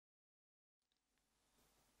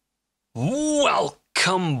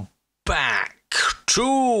Welcome back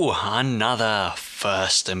to another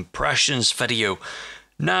first impressions video.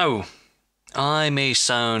 Now, I may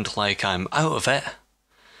sound like I'm out of it,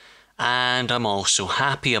 and I'm also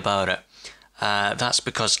happy about it. That's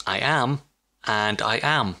because I am, and I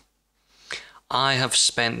am. I have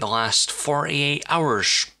spent the last 48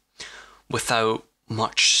 hours without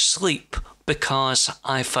much sleep because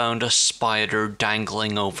I found a spider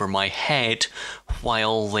dangling over my head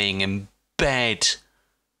while laying in bed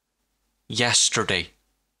yesterday.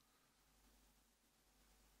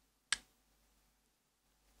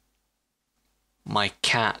 My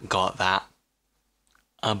cat got that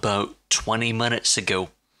about 20 minutes ago.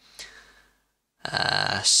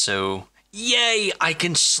 So, yay, I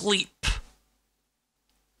can sleep.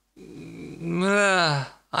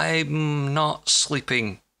 I'm not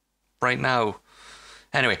sleeping right now.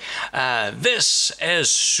 Anyway, this is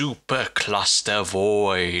Supercluster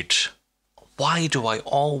Void. Why do I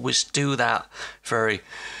always do that very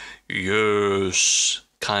yes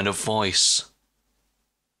kind of voice?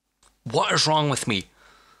 What is wrong with me?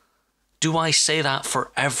 Do I say that for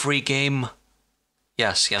every game?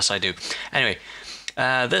 Yes, I do. Anyway,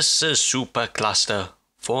 this is Supercluster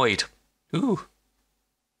Void. Ooh.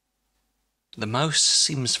 The mouse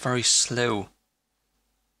seems very slow.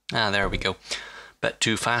 There we go. Bit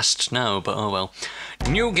too fast now, but oh well.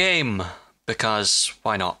 New game, because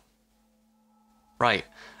why not? Right,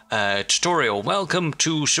 tutorial. Welcome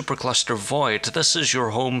to Supercluster Void. This is your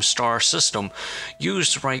home star system.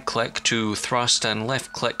 Use right click to thrust and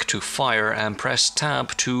left click to fire, and press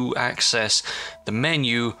tab to access the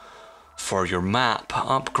menu for your map,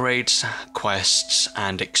 upgrades, quests,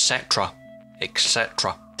 and etc.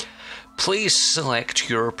 Please select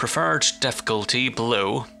your preferred difficulty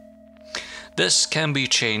below. This can be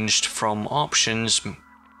changed from options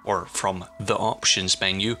or from the options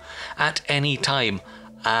menu at any time.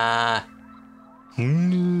 No.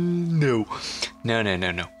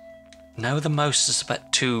 Now the mouse is a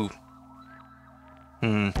bit too...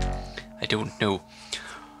 I don't know.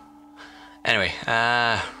 Anyway,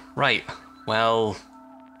 right, well...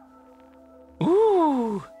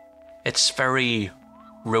 Ooh! It's very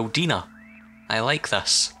Rodina. I like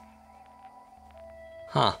this.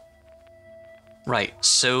 Huh. Right,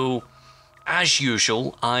 so, as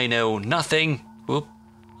usual, I know nothing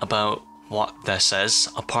about what this is,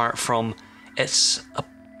 apart from it's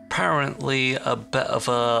apparently a bit of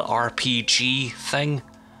a RPG thing,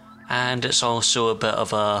 and it's also a bit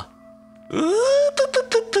of a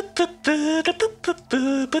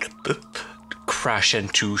crash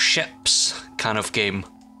into ships kind of game,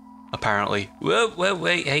 apparently.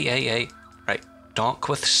 Wait, hey. Right, dock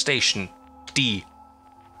with station, D.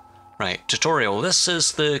 Right, tutorial. This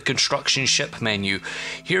is the construction ship menu.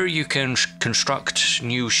 Here you can construct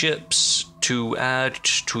new ships to add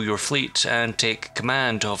to your fleet and take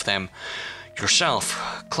command of them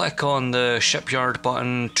yourself. Click on the shipyard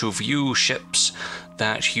button to view ships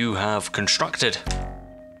that you have constructed.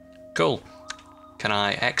 Cool. Can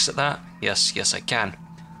I exit that? Yes I can.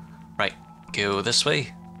 Right, go this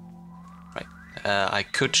way. Right, I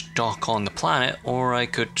could dock on the planet, or I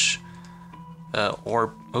could...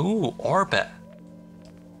 orbit.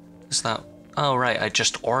 Is that... Oh, right, I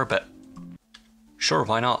just orbit. Sure,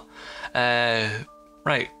 why not?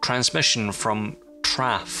 Right, transmission from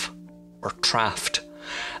Traff. Or Traft.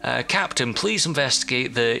 Captain, please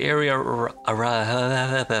investigate the area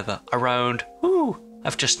around... Ooh,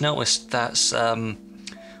 I've just noticed that's,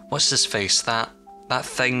 what's his face? That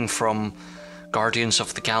thing from Guardians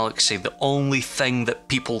of the Galaxy. The only thing that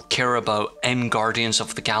people care about in Guardians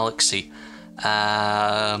of the Galaxy.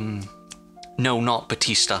 No, not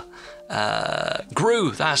Batista.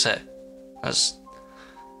 Gru, that's it.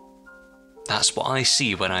 That's what I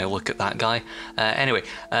see when I look at that guy. Anyway,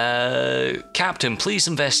 Captain, please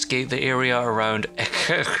investigate the area around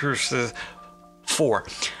 4.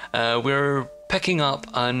 We're picking up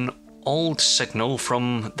an old signal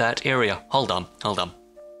from that area. Hold on.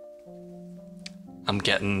 I'm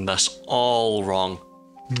getting this all wrong.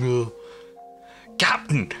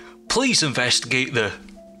 Captain, please investigate the...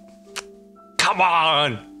 Come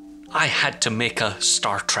on! I had to make a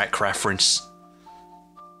Star Trek reference.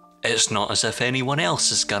 It's not as if anyone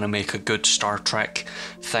else is gonna make a good Star Trek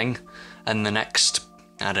thing in the next,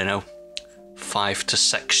 I don't know, 5 to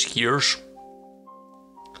 6 years.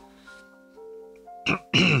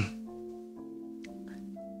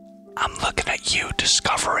 I'm looking at you,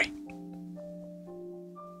 Discovery.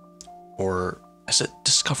 Or is it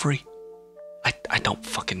Discovery? I don't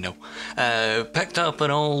fucking know. Picked up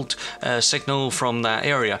an old signal from that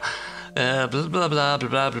area. Blah blah blah blah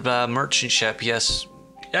blah blah blah. Merchant ship, yes.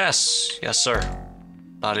 Yes, yes, sir.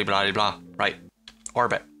 Blah, blah, blah, blah. Right.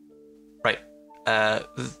 Orbit. Right.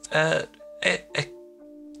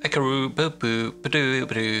 Ekaru, boo, boo, badoo,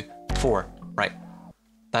 badoo. 4. Right.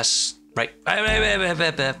 That's right.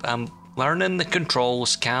 I'm learning the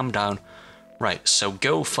controls. Calm down. Right. So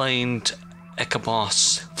go find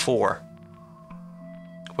vIHtaHbogh 4,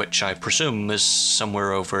 which I presume is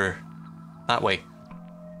somewhere over that way.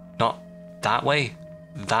 Not that way,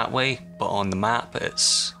 but on the map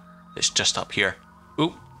it's just up here.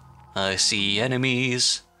 Oop, I see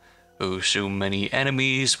enemies. Oh, so many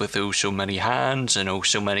enemies with oh so many hands and oh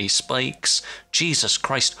so many spikes. Jesus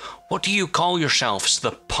Christ, what do you call yourselves?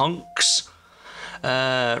 The punks?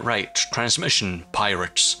 Right, transmission,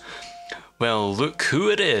 pirates. Well, look who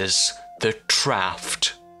it is. The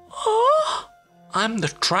Traft. Oh, I'm the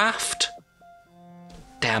Traft?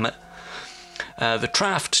 Damn it. The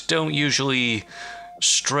Traft don't usually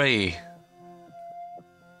stray.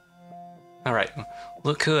 Alright,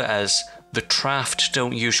 look who it is. The Traft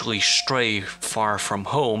don't usually stray far from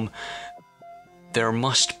home. There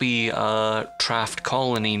must be a Traft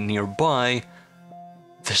colony nearby.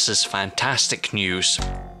 This is fantastic news.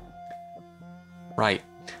 Right.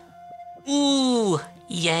 Ooh,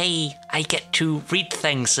 yay! I get to read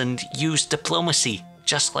things and use diplomacy,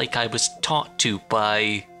 just like I was taught to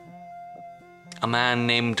by a man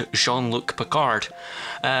named Jean-Luc Picard.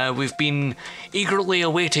 We've been eagerly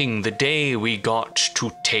awaiting the day we got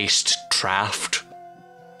to taste Traft.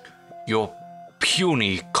 Your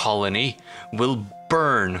puny colony will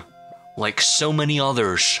burn like so many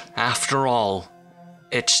others. After all,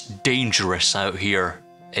 it's dangerous out here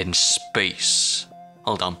in space.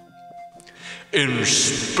 Hold on. In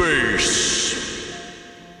space.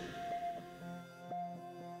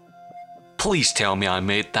 Please tell me I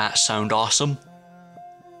made that sound awesome.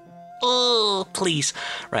 Oh, please.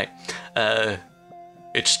 Right.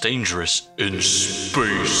 It's dangerous in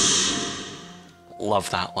space. Love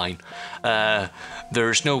that line.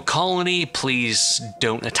 There's no colony. Please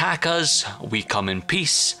don't attack us. We come in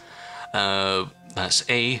peace. That's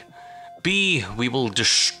A. B. We will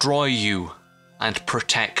destroy you and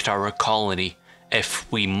protect our colony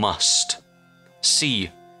if we must. C.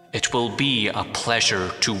 It will be a pleasure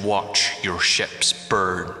to watch your ships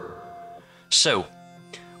burn. So,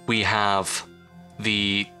 we have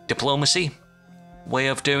the diplomacy way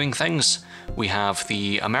of doing things, we have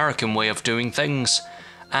the American way of doing things,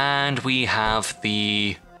 and we have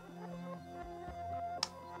the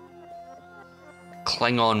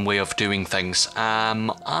Klingon way of doing things. I'm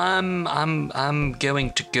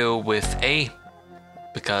going to go with A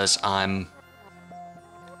because I'm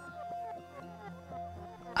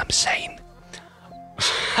sane.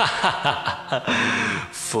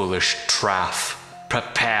 Foolish Traff.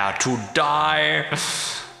 Prepare to die.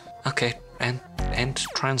 Okay, end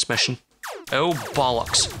transmission. Oh,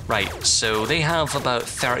 bollocks. Right, so they have about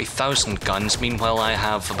 30,000 guns. Meanwhile, I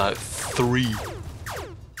have about 3.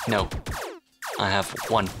 No, I have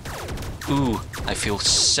 1. Ooh, I feel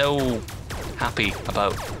so happy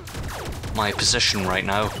about my position right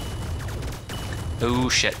now. Oh,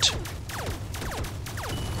 shit.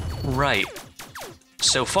 Right.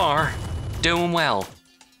 So far, doing well.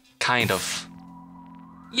 Kind of.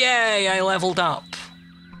 Yay, I leveled up.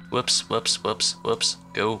 Whoops, whoops, whoops, whoops.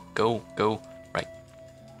 Go, go, go. Right.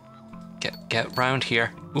 Get round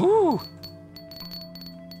here. Ooh.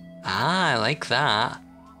 Ah, I like that.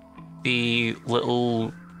 The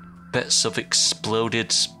little bits of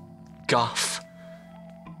exploded guff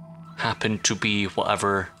happen to be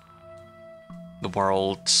whatever the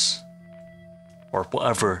world's, or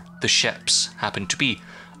whatever the ships happen to be.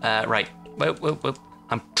 Right. Whoop.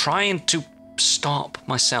 I'm trying to stop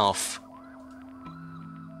myself.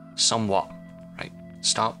 Somewhat. Right.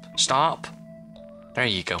 Stop. There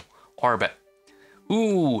you go. Orbit.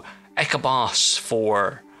 Ooh, vIHtaHbogh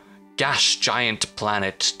 4. Gas giant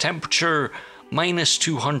planet. Temperature minus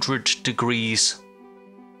 200 degrees.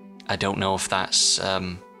 I don't know if that's...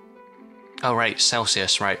 Oh, right.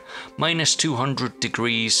 Celsius, right. Minus 200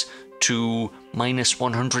 degrees to minus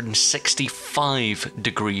 165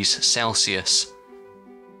 degrees Celsius.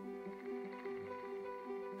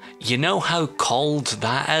 You know how cold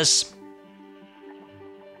that is?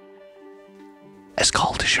 As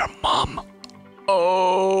cold as your mum.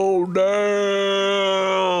 Oh,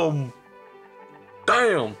 damn.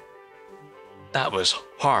 Damn. That was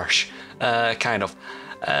harsh. Kind of.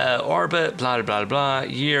 Orbit, blah, blah, blah,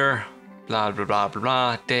 year, blah, blah, blah,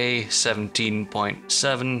 blah, day,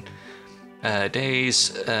 17.7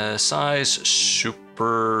 days, size,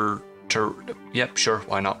 super... Yep, sure,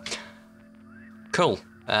 why not? Cool.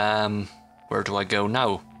 Where do I go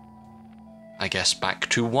now? I guess, back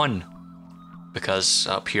to 1. Because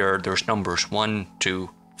up here there's numbers 1, 2,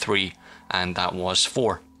 3, and that was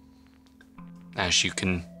 4. As you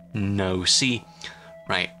can now see.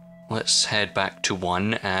 Right, let's head back to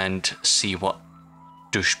 1 and see what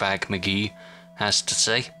douchebag McGee has to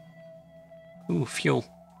say. Ooh, fuel.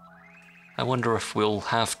 I wonder if we'll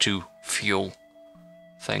have to fuel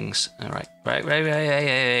things. Alright, right.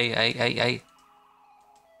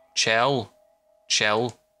 Chill.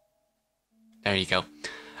 There you go.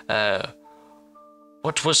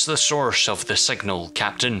 What was the source of the signal,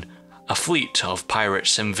 Captain? A fleet of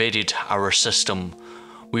pirates invaded our system.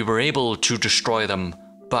 We were able to destroy them,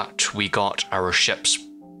 but we got our ships.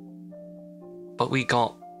 I'm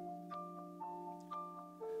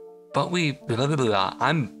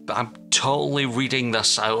totally reading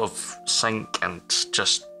this out of sync and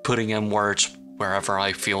just putting in words wherever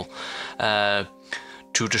I feel. To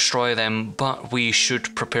destroy them, but we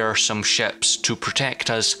should prepare some ships to protect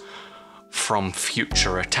us from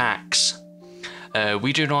future attacks.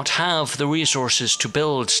 We do not have the resources to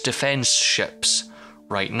build defense ships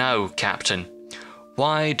right now, Captain.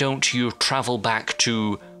 Why don't you travel back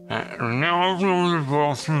to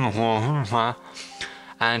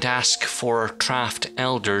and ask for Traft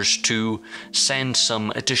elders to send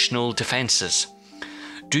some additional defenses?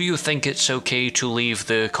 Do you think it's okay to leave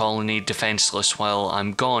the colony defenseless while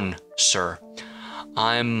I'm gone, sir?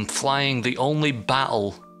 I'm flying the only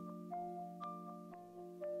battle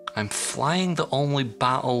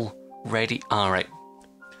ready. Alright.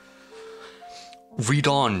 Read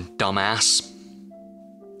on, dumbass.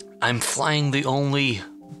 I'm flying the only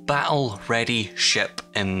battle-ready ship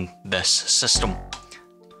in this system.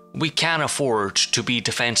 We can afford to be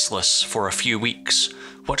defenseless for a few weeks.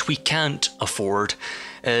 What we can't afford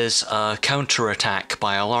is a counterattack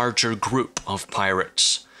by a larger group of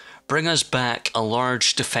pirates. Bring us back a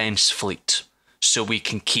large defense fleet so we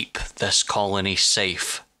can keep this colony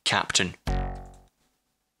safe, Captain.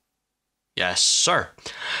 Yes, sir.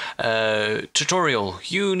 Tutorial.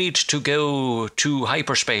 You need to go to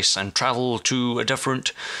hyperspace and travel to a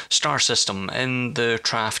different star system in the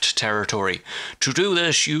Traft territory. To do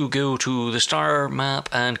this, you go to the star map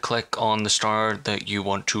and click on the star that you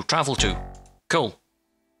want to travel to. Cool.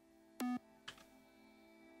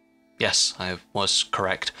 Yes, I was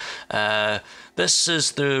correct. This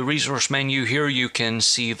is the resource menu. Here you can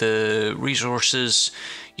see the resources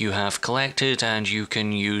you have collected, and you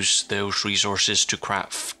can use those resources to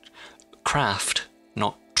craft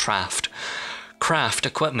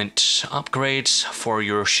equipment, upgrades for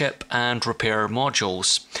your ship and repair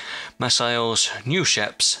modules, missiles, new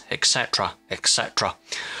ships, etc, etc.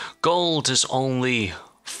 Gold is only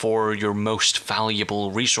for your most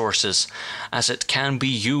valuable resources, as it can be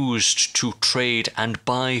used to trade and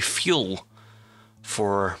buy fuel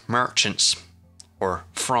for merchants, or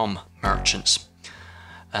from merchants.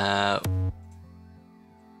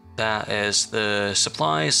 That is the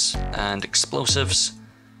supplies and explosives.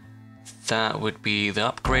 That would be the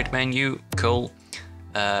upgrade menu. Cool.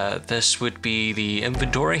 This would be the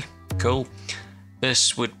inventory. Cool.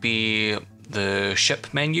 This would be the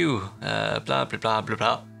ship menu. Blah blah blah blah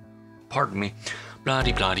blah. Pardon me. Blah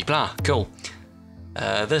de blah de blah. Cool.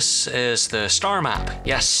 This is the star map.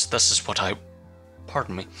 Yes, this is what I...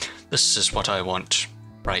 Pardon me. This is what I want.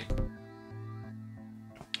 Right.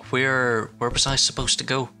 Where was I supposed to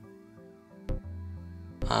go?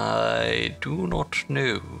 I do not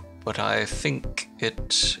know, but I think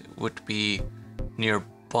it would be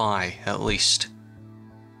nearby, at least.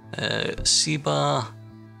 Seba,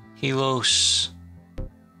 Helos,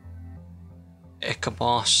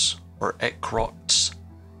 Ichabos, or Ikrots,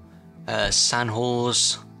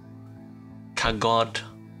 Sanhos, Kagod,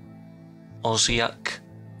 Oziak,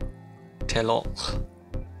 Telok.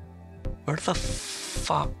 Where the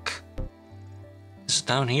fuck? Is it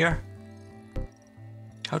down here?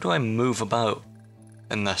 How do I move about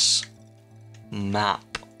in this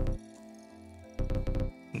map?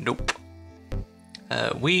 Nope.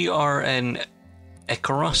 We are in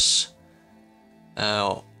Icarus,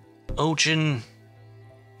 Ojin,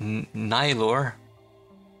 Nylor,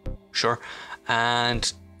 sure,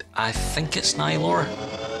 and I think it's Nylor.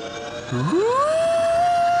 I'm in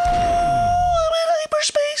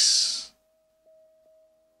hyperspace,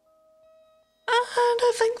 and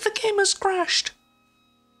I think the game has crashed.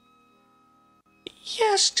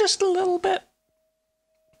 Yes, just a little bit.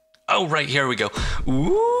 Oh, right, here we go.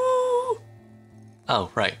 Ooh.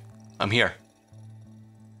 Oh, right, I'm here.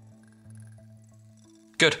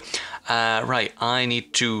 Good. Right, I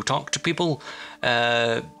need to talk to people.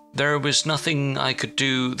 There was nothing I could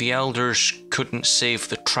do. The elders couldn't save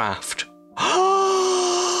the Traft.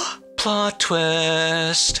 Plot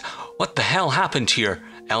twist! What the hell happened here,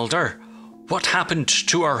 Elder? What happened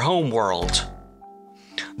to our home world?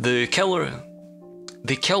 They killed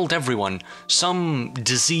everyone. Some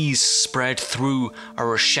disease spread through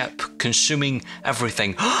our ship, consuming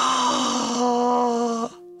everything. The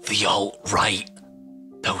alt-right.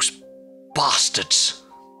 Those bastards.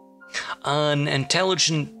 An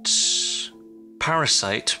intelligent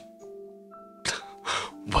parasite.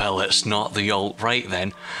 Well, it's not the alt-right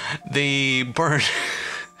then. They burn...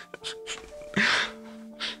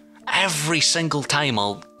 Every single time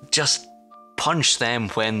I'll just punch them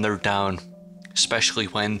when they're down. Especially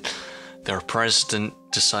when their president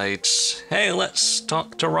decides, hey, let's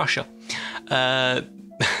talk to Russia.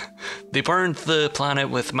 They burned the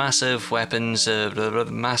planet with massive weapons,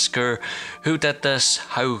 massacre. Who did this?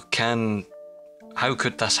 How could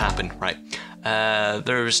this happen? Right.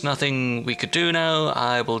 There's nothing we could do now.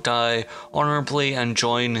 I will die honorably and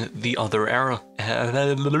join the other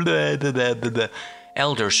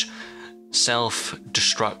elders.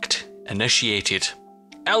 Self-destruct initiated.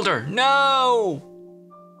 Elder, no!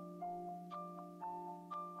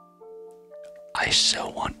 I so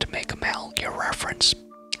want to make a Metal Gear reference.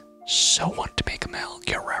 So want to make a Metal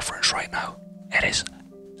Gear reference right now. It is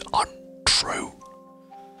untrue.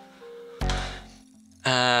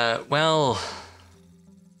 Well...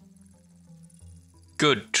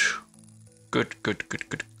 Good.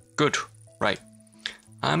 Right.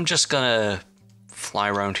 I'm just gonna fly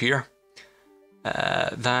around here.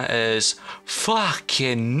 That is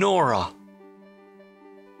fucking Nora.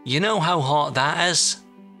 You know how hot that is?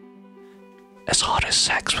 As hot as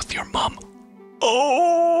sex with your mum.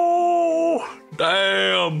 Oh,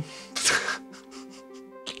 damn.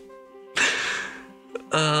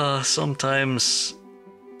 Sometimes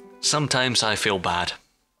I feel bad.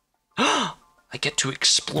 I get to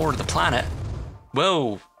explore the planet.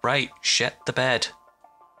 Whoa, right, shit the bed.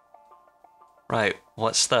 Right,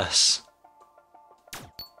 what's this?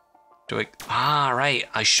 Right,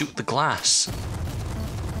 I shoot the glass.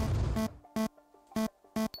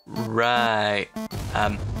 Right,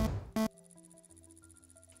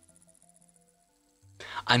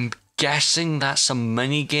 I'm guessing that's a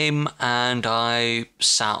mini game and I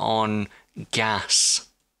sat on gas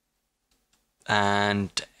and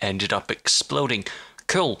ended up exploding.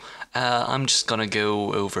 Cool, I'm just gonna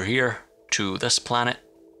go over here to this planet.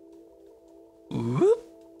 Whoop.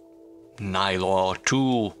 Nylon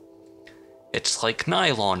tool. It's like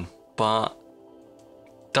nylon, but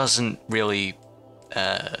doesn't really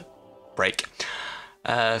break.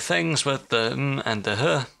 Things with the and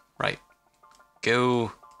the right.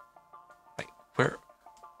 Go. Right,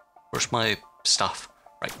 where's my stuff?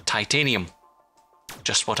 Right, titanium.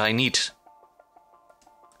 Just what I need.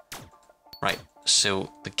 Right,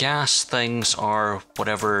 so the gas things are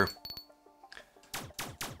whatever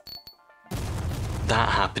that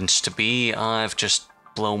happens to be. I've just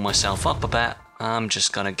blown myself up a bit. I'm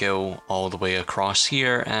just gonna go all the way across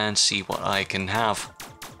here and see what I can have.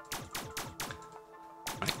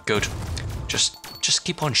 Right, good. Just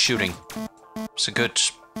keep on shooting. It's a good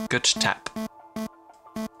tap.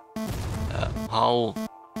 Hull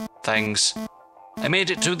things. I made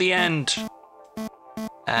it to the end,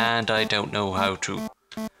 and I don't know how to.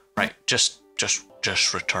 Right, just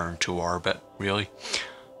return to orbit. Really,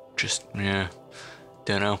 yeah,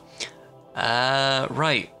 don't know.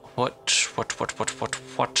 Right. What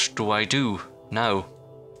do I do now?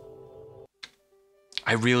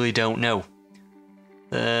 I really don't know.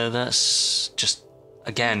 That's just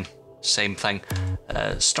again same thing.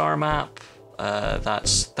 Star map.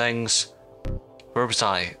 That's things. Where was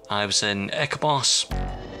I? I was in vIHtaHbogh.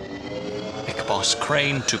 vIHtaHbogh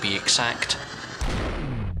Crane, to be exact.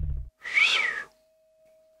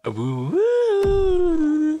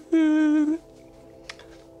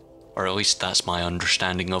 Or at least that's my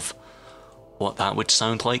understanding of what that would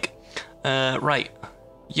sound like. Right.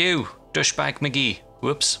 You, douchebag McGee.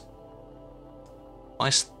 Whoops.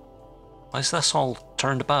 Why's this all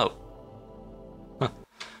turned about? Huh.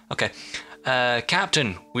 Okay.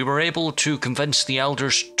 Captain, we were able to convince the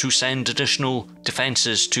elders to send additional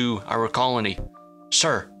defenses to our colony.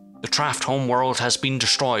 Sir, the Traft homeworld has been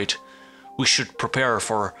destroyed. We should prepare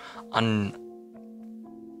for an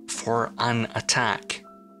attack.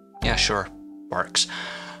 Yeah, sure. Works.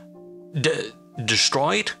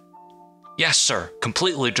 Destroyed? Yes, sir.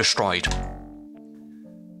 Completely destroyed.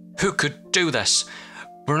 Who could do this?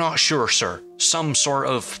 We're not sure, sir. Some sort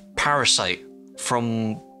of parasite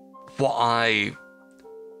from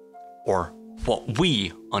what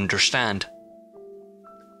we understand.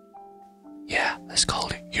 Yeah, let's call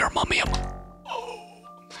it your mummium. Oh,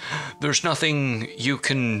 There's nothing you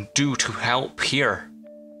can do to help here.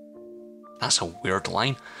 That's a weird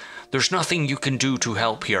line. There's nothing you can do to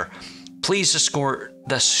help here. Please escort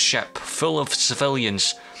this ship full of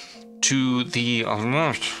civilians to the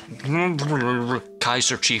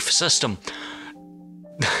Kaiser Chief system.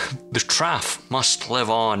 The Traff must live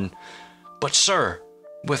on. But sir,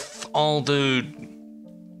 with all the...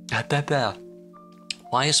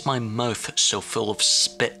 Why is my mouth so full of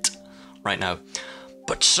spit right now?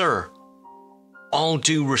 But sir, all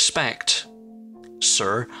due respect,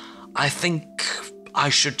 sir, I think I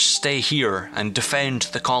should stay here and defend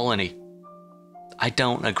the colony. I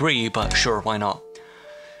don't agree, but sure, why not?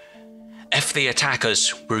 If they attack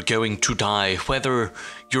us, we're going to die, whether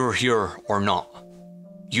you're here or not.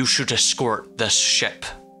 You should escort this ship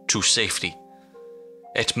to safety.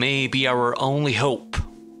 It may be our only hope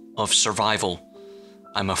of survival,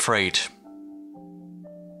 I'm afraid.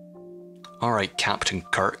 Alright, Captain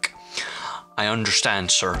Kirk. I understand,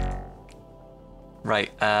 sir. Right,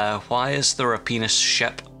 why is there a penis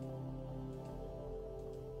ship?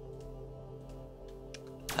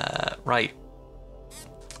 Right.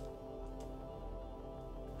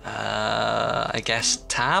 I guess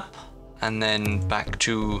tab, and then back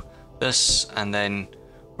to this, and then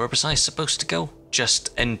where was I supposed to go?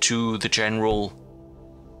 Just into the general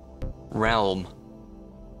realm.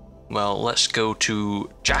 Well, let's go to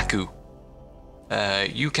Jakku.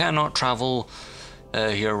 You cannot travel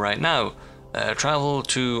here right now. Travel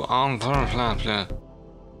to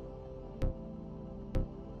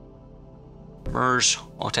Mers,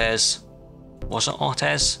 Otez. Was it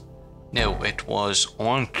Otez? No, it was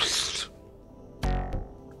Onth,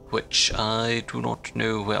 which I do not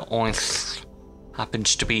know where Onth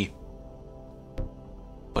happens to be.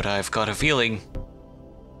 But I've got a feeling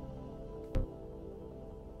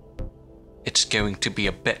it's going to be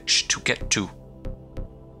a bitch to get to.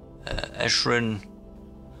 Ezrin,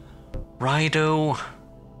 Rido,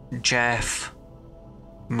 Jeff,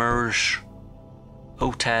 Mers,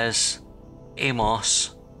 Otez,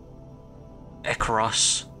 Amos,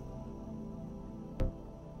 Icarus,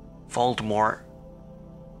 Voldemort,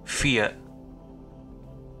 Fiat,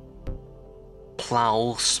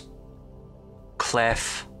 Ploughs,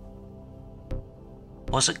 Clef.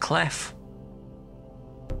 Was it Clef?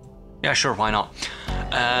 Yeah, sure, why not?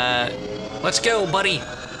 Let's go, buddy.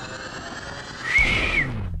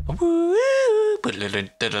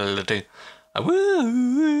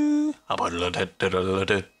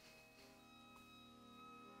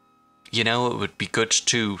 You know, it would be good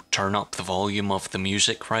to turn up the volume of the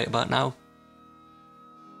music right about now.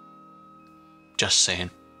 Just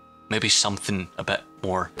saying. Maybe something a bit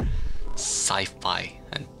more sci-fi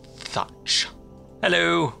and such.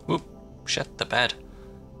 Hello! Whoop, shit the bed.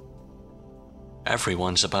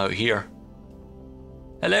 Everyone's about here.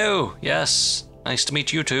 Hello, yes, nice to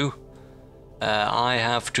meet you too. I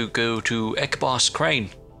have to go to tlhInganpu Crane,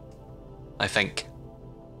 I think.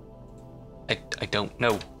 I don't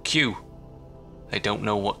know. Q. I don't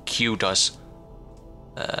know what Q does.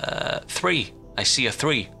 3. I see a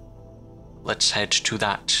 3. Let's head to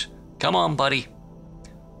that. Come on, buddy.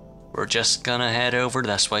 We're just gonna head over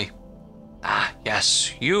this way. Ah,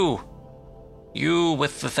 yes, you. You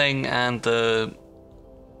with the thing and the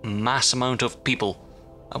mass amount of people.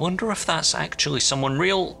 I wonder if that's actually someone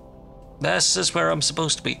real. This is where I'm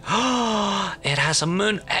supposed to be. It has a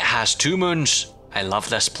moon. It has 2 moons. I love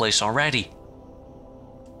this place already.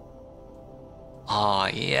 Ah,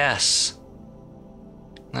 yes.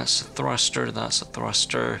 That's a thruster, that's a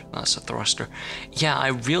thruster, that's a thruster. Yeah, I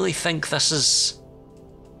really think this is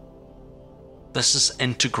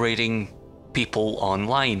integrating people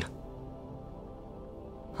online.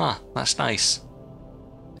 Huh, that's nice.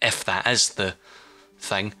 If that is the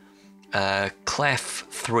thing. Clef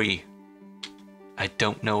 3. I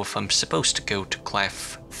don't know if I'm supposed to go to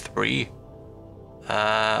Clef 3.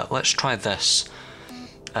 Let's try this.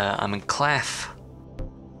 I'm in Clef.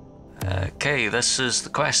 Okay, this is the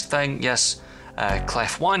quest thing. Yes.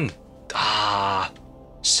 Clef 1. Ah,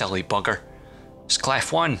 silly bugger. It's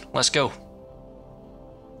Clef 1. Let's go.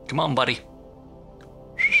 Come on, buddy.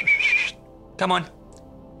 Come on.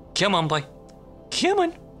 Come on, boy. Come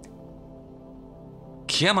on.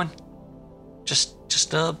 Come on.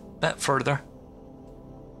 Just a bit further.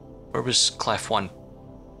 Where was Clef 1?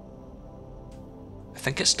 I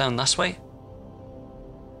think it's down this way.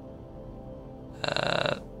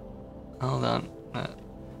 Hold on.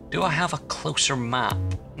 Do I have a closer map?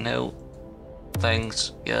 No.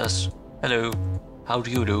 Things. Yes. Hello. How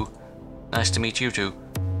do you do? Nice to meet you too.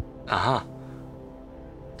 Uh-huh.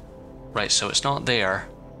 Right, so it's not there.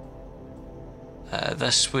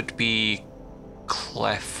 This would be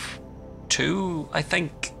Clef 2, I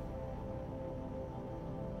think.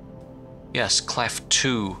 Yes, Clef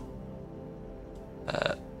 2.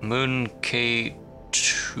 Moon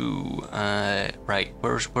K2. Right,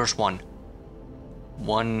 where's 1?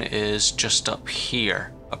 1 is just up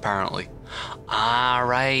here, apparently. Ah,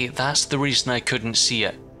 right, that's the reason I couldn't see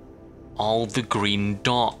it. All the green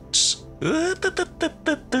dots.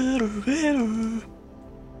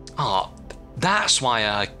 Oh, that's why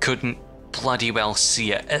I couldn't bloody well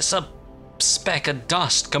see it. It's a speck of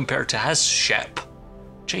dust compared to his ship.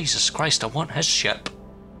 Jesus Christ, I want his ship.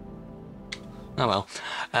 Oh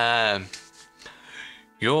well.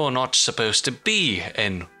 You're not supposed to be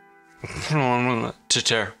in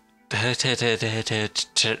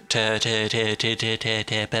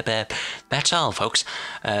that's all, folks.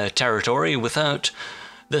 Territory without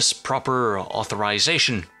this proper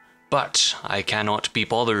authorization. But I cannot be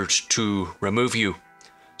bothered to remove you.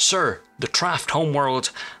 Sir, the Traft homeworld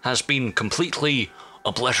has been completely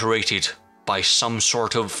obliterated by some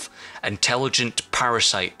sort of intelligent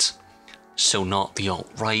parasite. So not the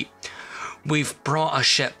alt-right. We've brought a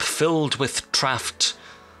ship filled with Traft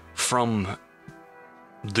from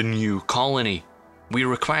the new colony. We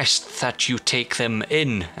request that you take them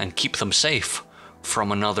in and keep them safe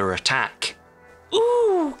from another attack.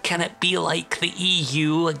 Ooh, can it be like the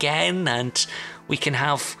EU again, and we can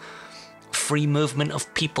have free movement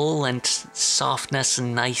of people and softness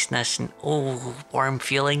and niceness and warm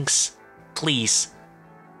feelings? Please,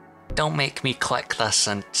 don't make me click this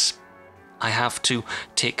and I have to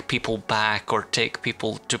take people back or take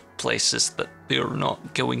people to places that they're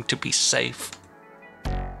not going to be safe.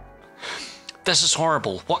 This is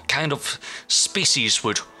horrible. What kind of species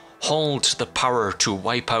would hold the power to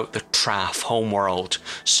wipe out the Traft homeworld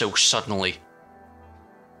so suddenly?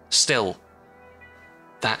 Still,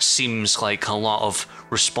 that seems like a lot of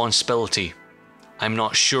responsibility. I'm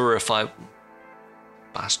not sure if I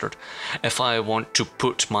want to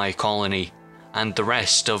put my colony and the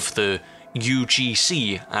rest of the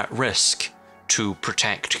UGC at risk to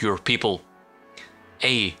protect your people.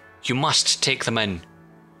 A, you must take them in.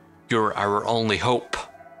 You're our only hope.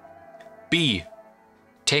 B,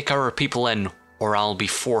 take our people in or I'll be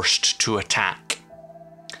forced to attack.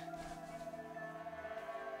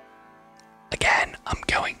 Again, I'm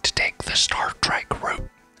going to take the Star Trek route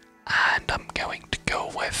and I'm going to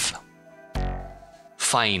go with...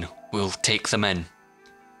 Fine, we'll take them in.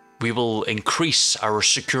 We will increase our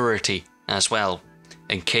security as well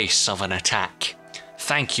in case of an attack.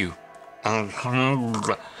 Thank you.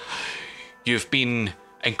 You've been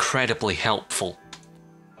incredibly helpful.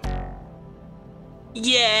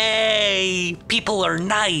 Yay! People are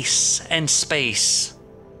nice in space.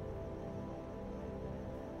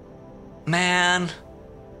 Man,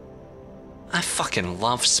 I fucking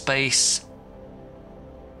love space.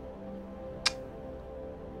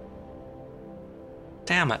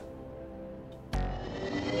 Damn it.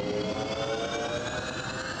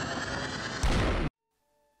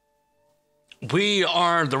 We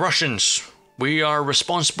are the Russians. We are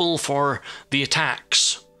responsible for the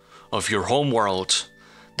attacks of your homeworld.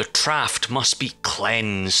 The Traft must be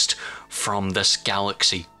cleansed from this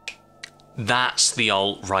galaxy. That's the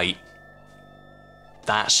alt-right.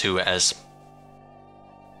 That's who it is.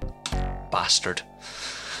 Bastard.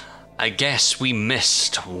 I guess we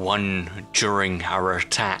missed one during our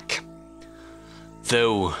attack.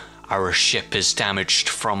 Though our ship is damaged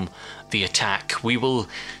from the attack, we will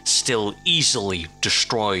still easily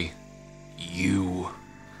destroy you.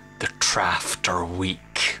 The Traft are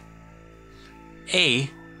weak. A,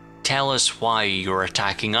 tell us why you're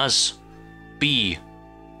attacking us. B,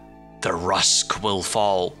 the Rusk will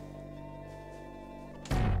fall.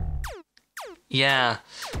 Yeah,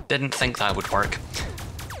 didn't think that would work.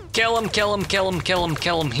 Kill him, kill him, kill him, kill him,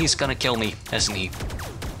 kill him. He's gonna kill me, isn't he?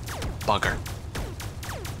 Bugger.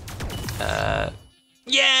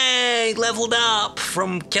 Yay! Leveled up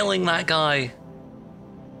from killing that guy.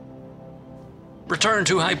 Return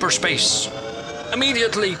to hyperspace.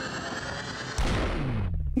 Immediately.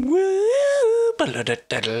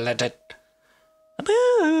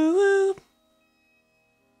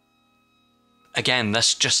 Again,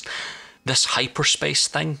 this hyperspace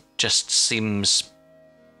thing just seems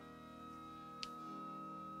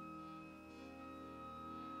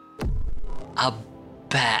a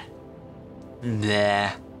bit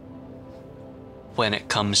there when it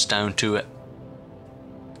comes down to it,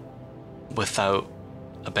 without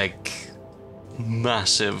a big,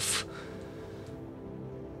 massive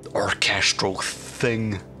orchestral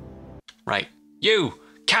thing. Right, you,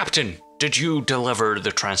 Captain, did you deliver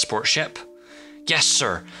the transport ship? Yes,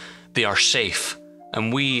 sir. They are safe.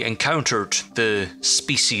 and we encountered the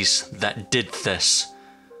species that did this.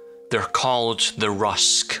 They're called the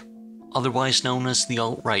Rusk, otherwise known as the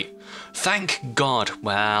Alt-Right. Thank God,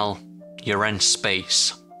 well, you're in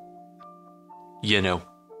space. You know.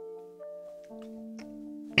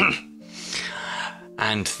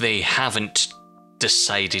 And they haven't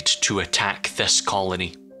decided to attack this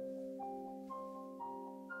colony.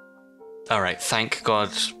 Alright, thank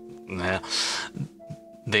God.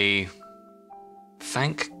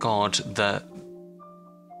 Thank God that...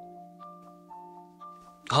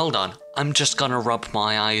 Hold on, I'm just gonna rub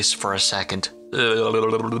my eyes for a second.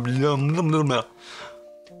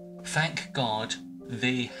 Thank God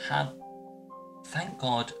they have... Thank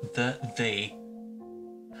God that they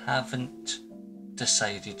haven't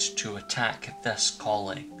decided to attack this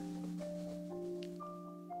colony.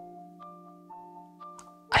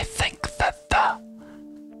 I think that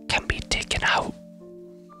can be taken out.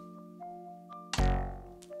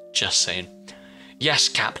 Just saying. Yes,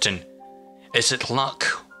 Captain. Is it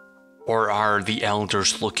luck, or are the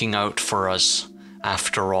elders looking out for us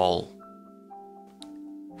after all?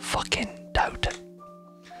 Fucking doubt it.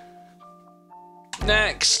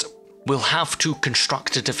 Next, we'll have to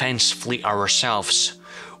construct a defense fleet ourselves.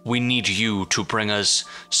 We need you to bring us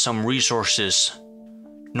some resources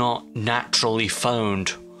not naturally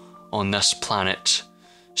found on this planet,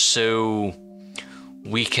 so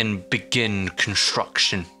we can begin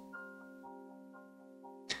construction.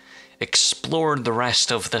 Explore the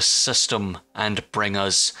rest of this system and bring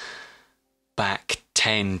us back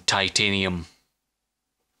 10 titanium.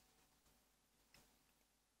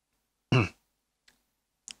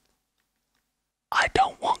 I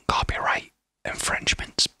don't want copyright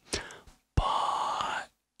infringements, but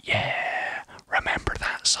yeah, remember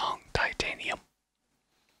that song, Titanium?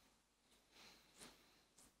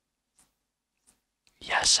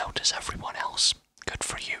 Yeah, so does everyone else. Good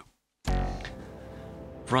for you.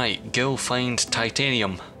 Right, go find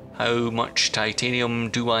titanium. How much titanium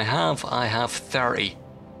do I have? I have 30.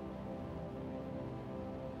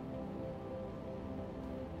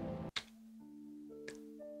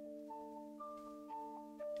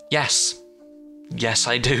 Yes. Yes,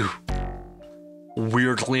 I do.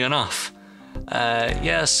 Weirdly enough.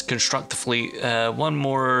 Yes, construct the fleet. One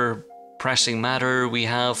more pressing matter we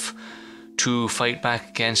have to fight back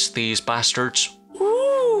against these bastards.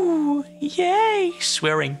 Ooh, yay,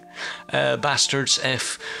 swearing. Bastards,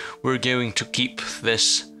 if we're going to keep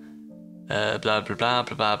this blah blah blah blah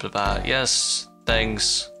blah blah blah. Yes,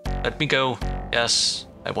 thanks. Let me go. Yes,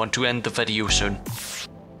 I want to end the video soon.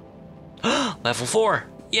 Level 4.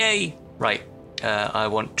 Yay! Right, I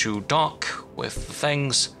want to dock with the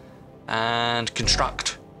things and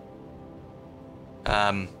construct.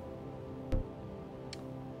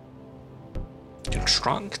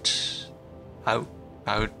 Construct? How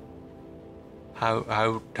do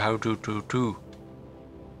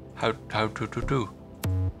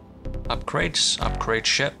upgrades, upgrade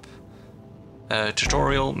ship,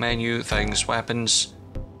 tutorial, menu, things, weapons.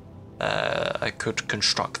 I could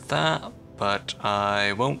construct that, but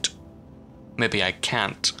I won't. Maybe I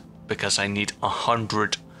can't, because I need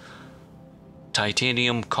 100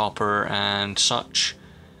 titanium, copper, and such.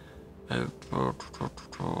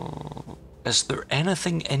 Is there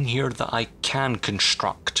anything in here that I can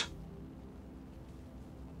construct?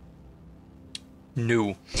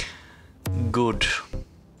 No. Good.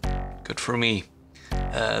 Good for me.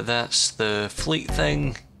 That's the fleet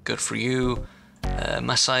thing. Good for you.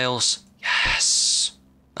 Missiles. Yes.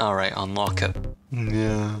 Alright, unlock it.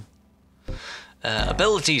 Yeah.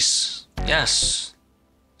 Abilities. Yes.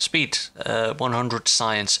 Speed. 100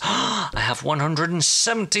 science. I have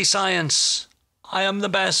 170 science. I am the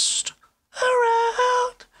best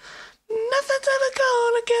around. Nothing's ever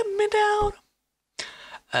gonna get me down.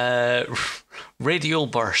 Radial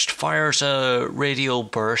burst. Fires a radial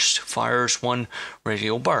burst. Fires one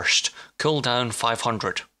radial burst. Cooldown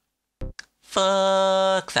 500.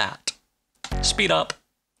 Fuck that. Speed up.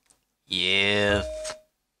 Yeah.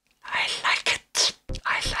 I like it.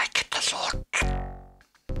 I like it a lot.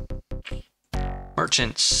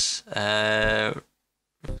 Merchants.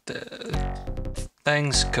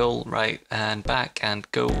 Things. Cool. Right. And back and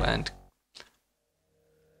go and...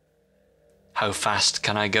 How fast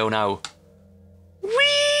can I go now? Whee!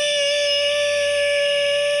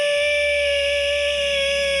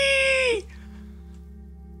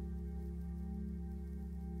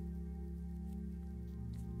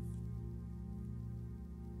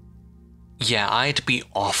 Yeah, I'd be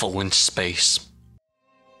awful in space.